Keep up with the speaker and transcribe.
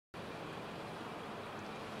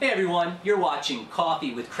Hey everyone, you're watching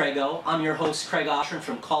Coffee with CraigO. I'm your host, Craig Oshrin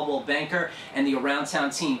from Coldwell Banker and the Around Town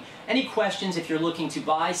team. Any questions if you're looking to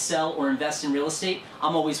buy, sell, or invest in real estate?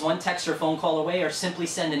 I'm always one text or phone call away, or simply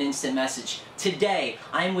send an instant message. Today,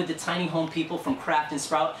 I am with the tiny home people from Craft and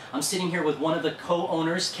Sprout. I'm sitting here with one of the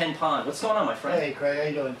co-owners, Ken Pond. What's going on, my friend? Hey Craig, how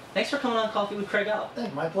you doing? Thanks for coming on Coffee with CraigO. Hey,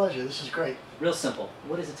 my pleasure. This is great. Real simple.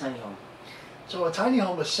 What is a tiny home? So a tiny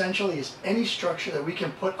home essentially is any structure that we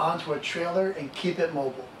can put onto a trailer and keep it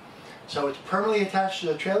mobile. So it's permanently attached to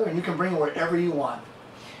the trailer and you can bring it wherever you want.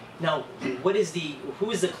 Now, who is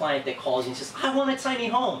the client that calls you and says, I want a tiny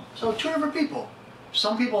home? So two different people.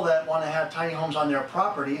 Some people that want to have tiny homes on their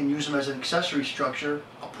property and use them as an accessory structure,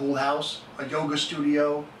 a pool house, a yoga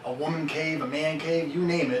studio, a woman cave, a man cave, you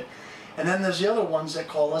name it. And then there's the other ones that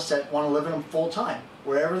call us that want to live in them full time.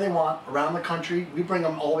 Wherever they want, around the country. We bring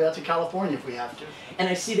them all the way out to California if we have to. And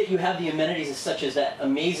I see that you have the amenities such as that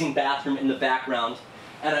amazing bathroom in the background.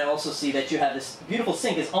 And I also see that you have this beautiful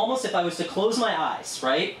sink. It's almost if I was to close my eyes,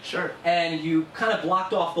 right? Sure. And you kind of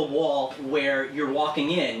blocked off the wall where you're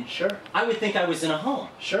walking in. Sure. I would think I was in a home.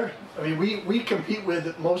 Sure. I mean, we compete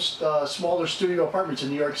with most smaller studio apartments in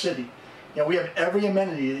New York City. You know, we have every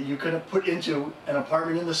amenity that you could have put into an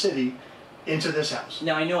apartment in the city into this house.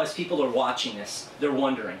 Now, I know as people are watching this, they're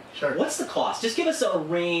wondering, sure, what's the cost? Just give us a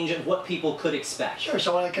range of what people could expect. Sure.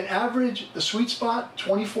 So like an average, the sweet spot,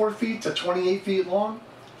 24 feet to 28 feet long,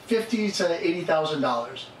 $50,000 to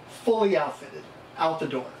 $80,000, fully outfitted, out the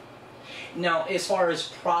door. Now, as far as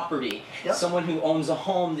property, yep, someone who owns a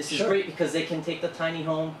home, this is sure, great because they can take the tiny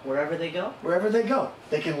home wherever they go? Wherever they go.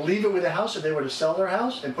 They can leave it with the house if they were to sell their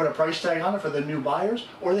house and put a price tag on it for the new buyers,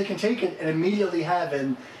 or they can take it and immediately have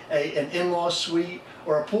an in-law suite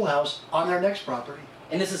or a pool house on their next property.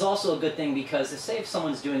 And this is also a good thing because say if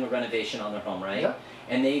someone's doing a renovation on their home, right? Yep.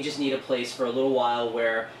 And they just need a place for a little while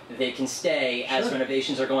where they can stay as sure,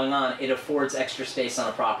 renovations are going on, it affords extra space on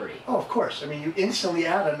a property. Oh, of course. I mean, you instantly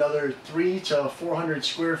add another 300 to 400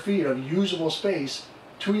 square feet of usable space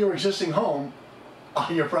to your existing home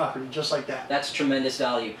on your property, just like that. That's tremendous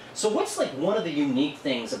value. So what's like one of the unique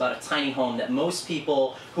things about a tiny home that most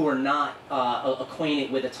people who are not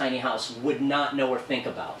acquainted with a tiny house would not know or think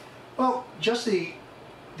about? Well, just the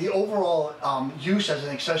overall use as an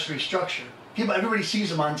accessory structure. Everybody sees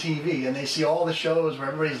them on TV and they see all the shows where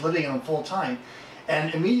everybody's living in them full time.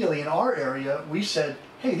 And immediately in our area, we said,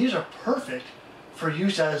 hey, these are perfect for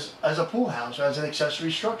use as a pool house or as an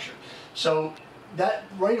accessory structure. So that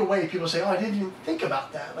right away people say, oh, I didn't even think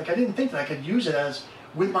about that. Like I didn't think that I could use it as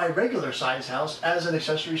with my regular size house as an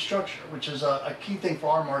accessory structure, which is a key thing for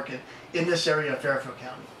our market in this area of Fairfield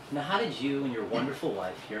County. Now, how did you and your wonderful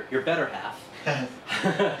wife, your better half,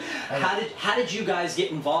 how did you guys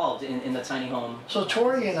get involved in the tiny home? So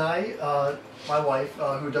Tori and I, my wife,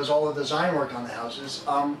 who does all the design work on the houses,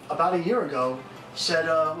 about a year ago said,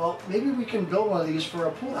 well, maybe we can build one of these for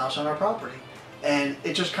a pool house on our property. And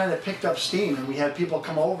it just kind of picked up steam, and we had people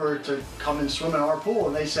come over to come and swim in our pool,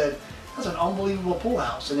 and they said, that's an unbelievable pool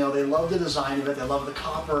house. And you know, they love the design of it, they love the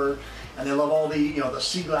copper, and they love all the the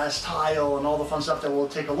sea glass tile and all the fun stuff that we'll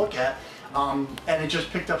take a look at. And it just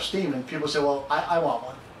picked up steam, and people say, well, I want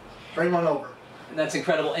one. Bring one over. That's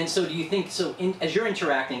incredible. And so do you think, as you're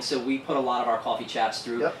interacting, so we put a lot of our coffee chats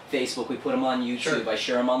through yep, Facebook, we put them on YouTube, sure, I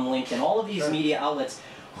share them on LinkedIn, all of these sure, media outlets.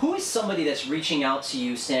 Who is somebody that's reaching out to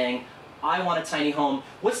you saying, I want a tiny home?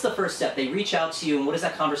 What's the first step? They reach out to you, and what does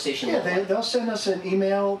that conversation look like? They'll send us an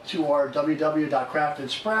email to our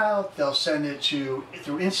www.craftandsprout. They'll send it through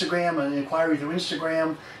Instagram, an inquiry through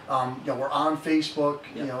Instagram. We're on Facebook,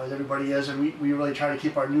 yep, as everybody is, and we really try to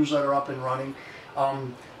keep our newsletter up and running.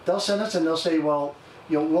 They'll send us and they'll say, well,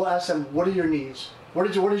 we'll ask them, what are your needs? What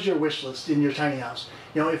is your wish list in your tiny house?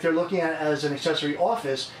 If they're looking at it as an accessory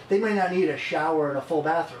office, they may not need a shower and a full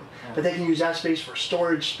bathroom, but they can use that space for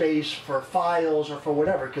storage space, for files, or for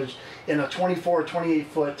whatever, because in a 24 or 28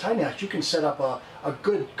 foot tiny house, you can set up a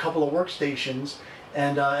good couple of workstations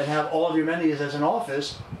and have all of your amenities as an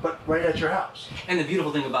office, but right at your house. And the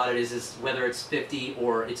beautiful thing about it is whether it's 50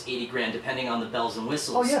 or it's 80 grand, depending on the bells and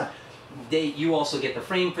whistles. Oh yeah. You also get the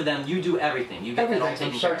frame for them. You do everything. You get everything that all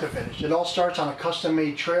taken from start to finish. It all starts on a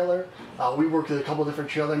custom-made trailer. We work with a couple different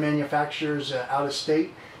trailer manufacturers out of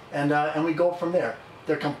state, and we go from there.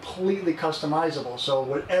 They're completely customizable. So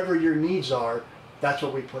whatever your needs are, that's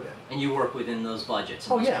what we put in. And you work within those budgets.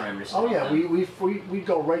 And oh those yeah. parameters. Oh yeah. We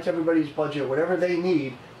go right to everybody's budget. Whatever they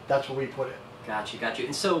need, that's what we put in. Got you. Got you.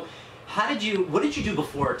 And so, what did you do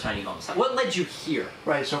before tiny homes? What led you here?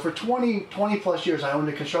 Right, so for 20 plus years I owned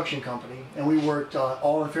a construction company, and we worked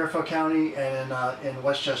all in Fairfield County and in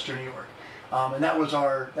Westchester, New York. And that was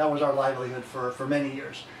our livelihood for many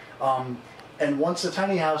years. And once the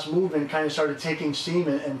tiny house movement kind of started taking steam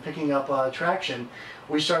and picking up traction,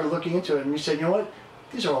 we started looking into it and we said, you know what,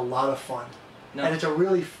 these are a lot of fun. No. And it's a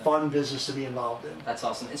really fun business to be involved in. That's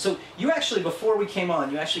awesome. And so you actually, before we came on,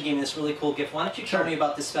 you actually gave me this really cool gift. Why don't you tell me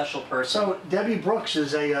about this special person? So Debbie Brooks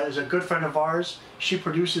is a good friend of ours. She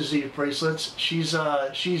produces these bracelets. She's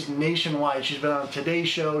nationwide. She's been on the Today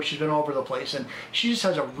Show. She's been all over the place, and she just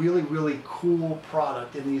has a really cool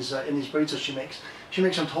product in these bracelets she makes. She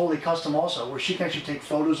makes them totally custom also, where she can actually take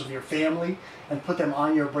photos of your family and put them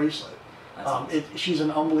on your bracelet. She's an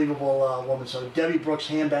unbelievable woman. So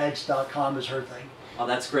DebbieBrooksHandbags.com is her thing. Oh,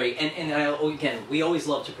 that's great. And again, we always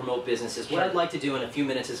love to promote businesses. What I'd like to do in a few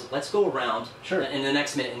minutes is let's go around in the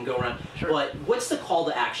next minute and go around. But what's the call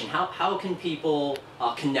to action? How can people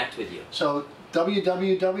connect with you? So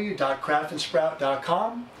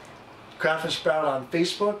www.craftandsprout.com, Craft and Sprout on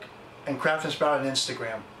Facebook, and Craft and Sprout on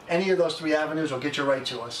Instagram. Any of those 3 avenues will get you right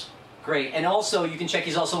to us. Great. And also, you can check,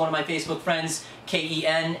 he's also one of my Facebook friends,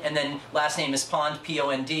 Ken, and then last name is Pond,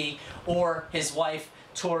 P-O-N-D, or his wife,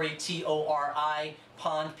 Tori, T-O-R-I,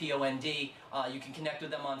 Pond, P-O-N-D. You can connect with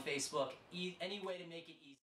them on Facebook. Any way to make it easy.